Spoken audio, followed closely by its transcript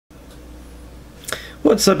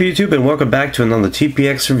What's up YouTube, and welcome back to another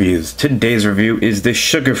TPX reviews. Today's review is the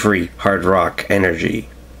sugar-free Hard Rock Energy.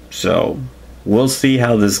 So, we'll see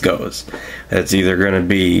how this goes. It's either going to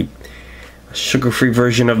be a sugar-free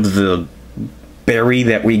version of the berry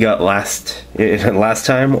that we got last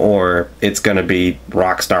time, or it's going to be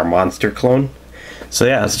Rockstar Monster clone. So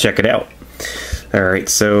yeah, let's check it out. Alright,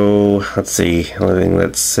 so let's see. The only thing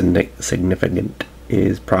that's significant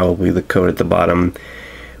is probably the code at the bottom,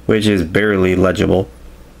 which is barely legible.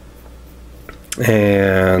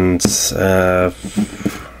 And that's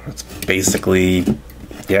basically,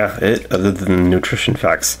 yeah, it, other than nutrition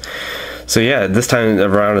facts. So yeah, this time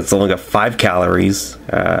around it's only got 5 calories,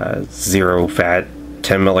 0 fat,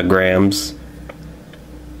 10 milligrams.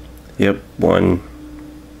 Yep, 1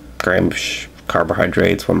 gram of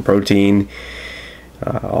carbohydrates, 1 protein,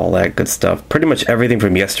 all that good stuff. Pretty much everything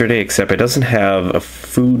from yesterday, except it doesn't have a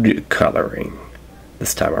food coloring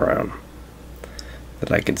this time around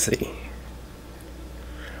that I can see,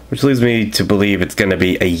 which leads me to believe it's going to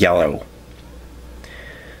be a yellow.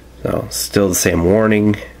 So still the same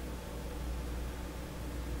warning.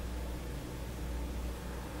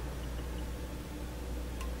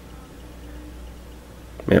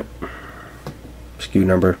 Yep, SKU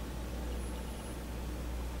number.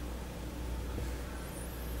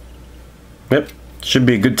 Yep, should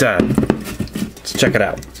be a good time. Let's check it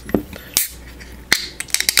out.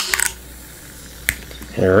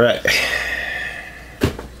 Alright.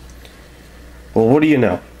 Well, what do you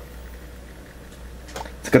know?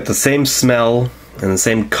 It's got the same smell and the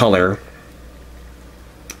same color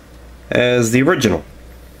as the original.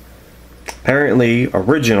 Apparently,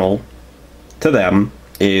 original to them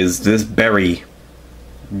is this berry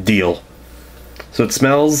deal. So it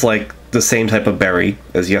smells like the same type of berry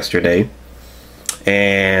as yesterday.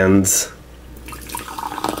 And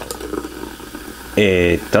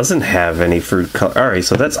it doesn't have any fruit color. Alright,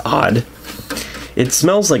 so that's odd. It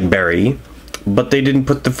smells like berry, but they didn't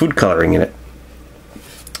put the food coloring in it.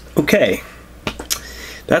 Okay,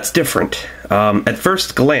 that's different. At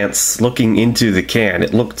first glance, looking into the can,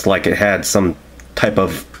 it looked like it had some type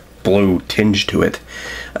of blue tinge to it.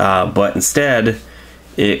 But instead,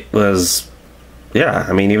 it was, yeah,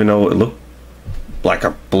 I mean, even though it looked like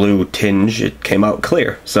a blue tinge, it came out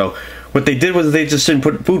clear. So what they did was they just didn't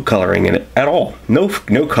put food coloring in it at all. No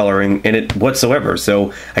coloring in it whatsoever.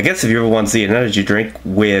 So I guess if you ever want to see an energy drink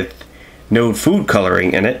with no food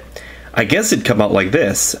coloring in it, I guess it'd come out like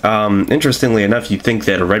this. Interestingly enough, you'd think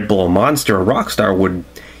that a Red Bull, a Monster, or Rockstar would, you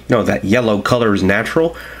know, that yellow color is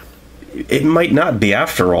natural. It might not be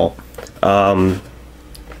after all.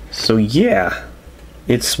 So yeah,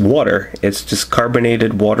 it's water. It's just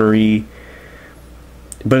carbonated, watery,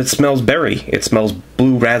 but it smells berry. It smells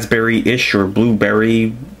blue raspberry-ish, or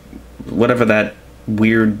blueberry, whatever that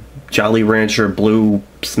weird Jolly Rancher blue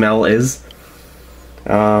smell is.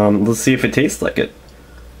 Let's see if it tastes like it.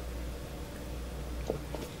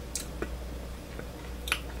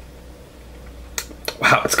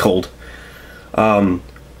 Wow, it's cold.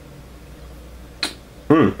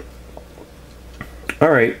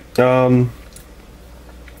 Alright,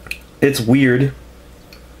 it's weird.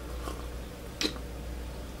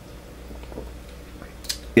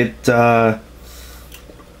 It does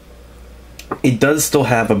still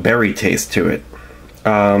have a berry taste to it.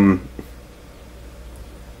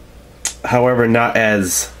 However, not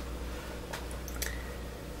as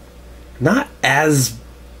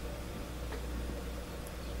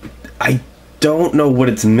I don't know what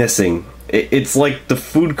it's missing. It's like the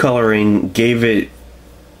food coloring gave it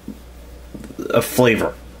a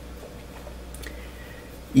flavor.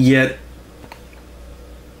 Yet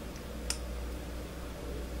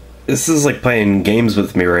this is like playing games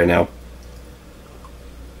with me right now.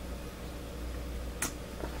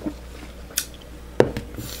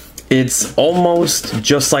 It's almost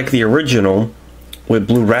just like the original with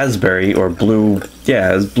blue raspberry, or blue,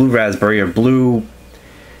 yeah, it's blue raspberry,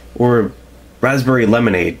 or raspberry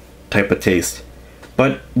lemonade type of taste.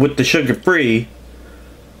 But with the sugar-free,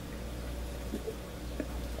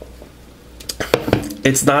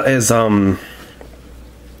 it's not as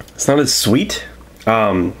sweet.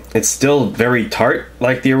 It's still very tart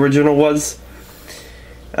like the original was.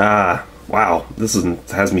 Wow, this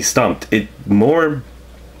has me stumped. It's more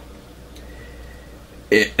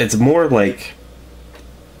like,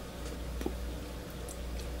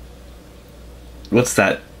 what's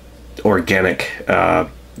that organic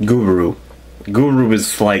Guru? Guru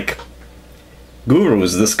is like, Guru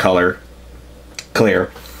is this color,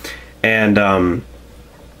 clear, and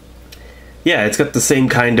yeah, it's got the same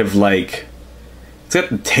kind of like, it's got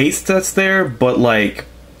the taste that's there, but like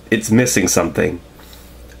it's missing something.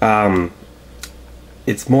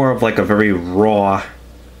 it's more of like a very raw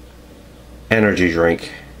energy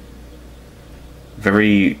drink.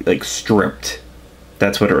 Very like stripped.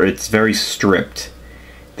 That's what it's very stripped.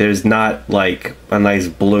 There's not like a nice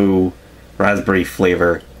blue raspberry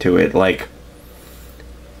flavor to it. Like,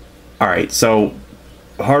 alright, so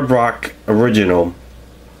Hard Rock Original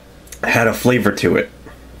had a flavor to it.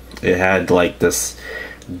 It had like this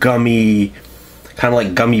gummy, kind of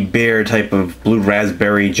like gummy bear type of blue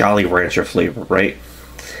raspberry Jolly Rancher flavor, right?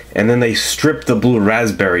 And then they stripped the blue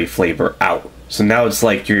raspberry flavor out. So now it's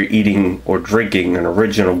like you're eating or drinking an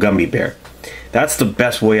original gummy bear. That's the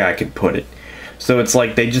best way I can put it. So it's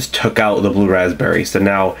like they just took out the blue raspberry. So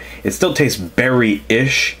now it still tastes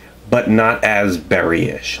berry-ish, but not as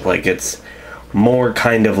berry-ish. Like it's more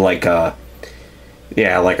kind of like a,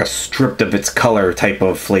 yeah, like a stripped of its color type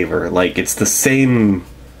of flavor. Like it's the same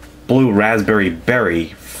blue raspberry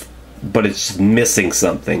berry, but it's just missing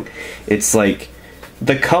something. It's like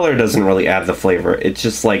the color doesn't really add the flavor. It's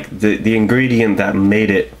just like the ingredient that made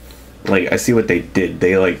it. Like I see what they did.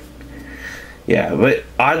 They like, yeah, but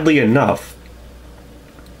oddly enough,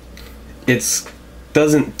 it's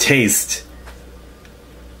doesn't taste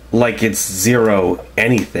like it's zero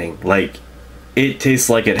anything. Like it tastes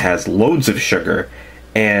like it has loads of sugar,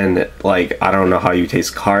 and like I don't know how you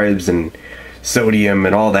taste carbs and sodium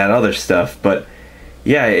and all that other stuff, but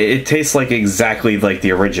yeah, it tastes like exactly like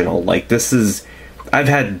the original. Like this is, I've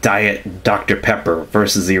had Diet Dr. Pepper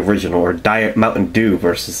versus the original, or Diet Mountain Dew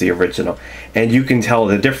versus the original, and you can tell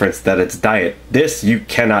the difference that it's diet. This, you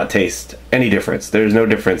cannot taste any difference. There's no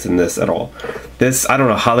difference in this at all. This, I don't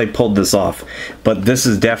know how they pulled this off, but this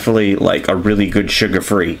is definitely like a really good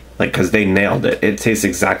sugar-free, like, because they nailed it. It tastes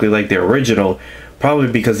exactly like the original,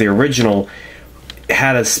 probably because the original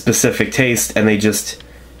had a specific taste, and they just,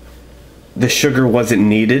 the sugar wasn't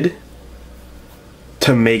needed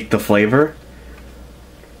to make the flavor,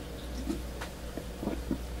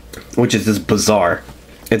 which is just bizarre.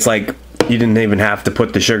 It's like you didn't even have to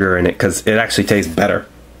put the sugar in it, because it actually tastes better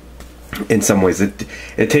in some ways.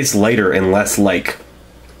 It tastes lighter and less like,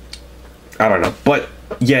 I don't know, but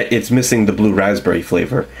yet it's missing the blue raspberry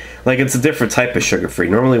flavor. Like it's a different type of sugar-free.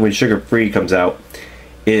 Normally when sugar-free comes out,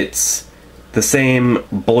 it's the same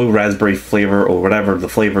blue raspberry flavor or whatever the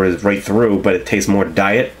flavor is right through, but it tastes more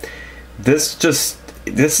diet. This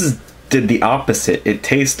did the opposite. It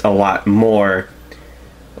tastes a lot more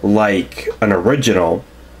like an original,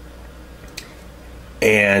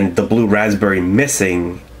 and the blue raspberry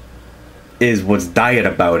missing is what's diet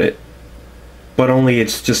about it, but only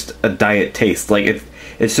it's just a diet taste. Like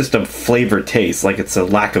it's just a flavor taste. Like it's a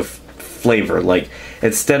lack of flavor. Like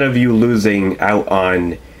instead of you losing out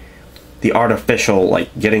on the artificial,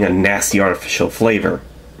 like getting a nasty artificial flavor,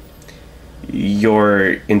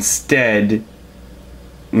 you're instead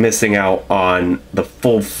missing out on the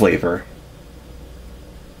full flavor.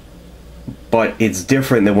 But it's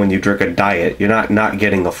different than when you drink a diet. You're not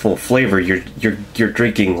getting the full flavor. You're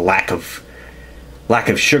drinking lack of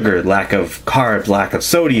sugar, lack of carbs, lack of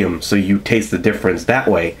sodium, so you taste the difference that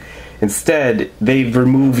way. Instead, they've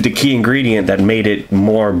removed a key ingredient that made it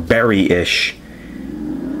more berry-ish,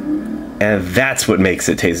 and that's what makes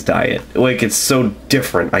it taste diet. Like, it's so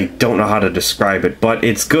different. I don't know how to describe it, but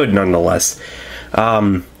it's good nonetheless.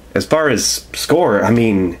 As far as score, I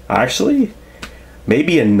mean, actually,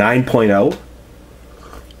 maybe a 9.0,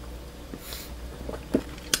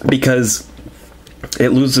 because it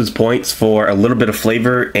loses points for a little bit of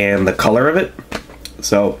flavor and the color of it.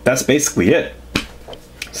 So that's basically it.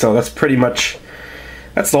 So that's pretty much,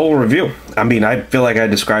 that's the whole review. I mean, I feel like I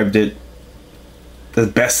described it as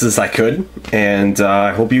best as I could, and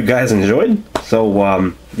I hope you guys enjoyed.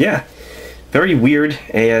 So yeah, very weird,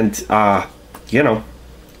 and you know,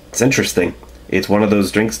 it's interesting. It's one of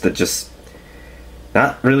those drinks that just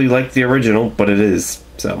not really like the original, but it is.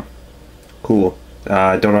 So cool.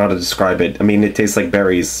 I don't know how to describe it. I mean, it tastes like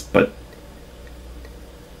berries, but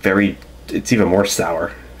it's even more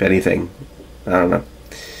sour, if anything. I don't know.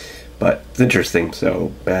 But it's interesting,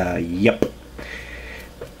 so, yep.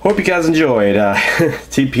 Hope you guys enjoyed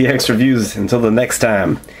TPX reviews. Until the next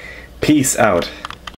time, peace out.